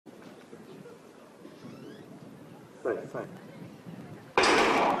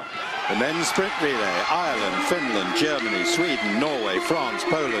The men's sprint relay: Ireland, Finland, Germany, Sweden, Norway, France,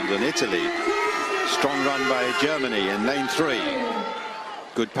 Poland and Italy. Strong run by Germany in lane 3.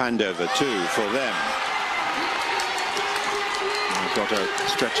 Good pandover too for them. They've got a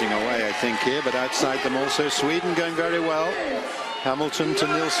stretching away, I think, here, but outside them also Sweden going very well. Hamilton to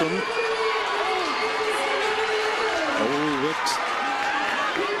Nilsson. Oh, but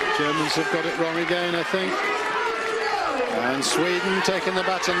Germans have got it wrong again, I think. And Sweden taking the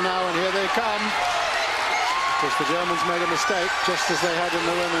baton now, and here they come. Because the Germans made a mistake, just as they had in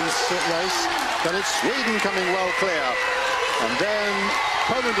the women's race. But it's Sweden coming well clear. And then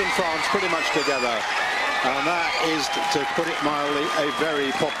Poland and France pretty much together. And that is, to put it mildly, a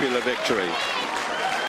very popular victory.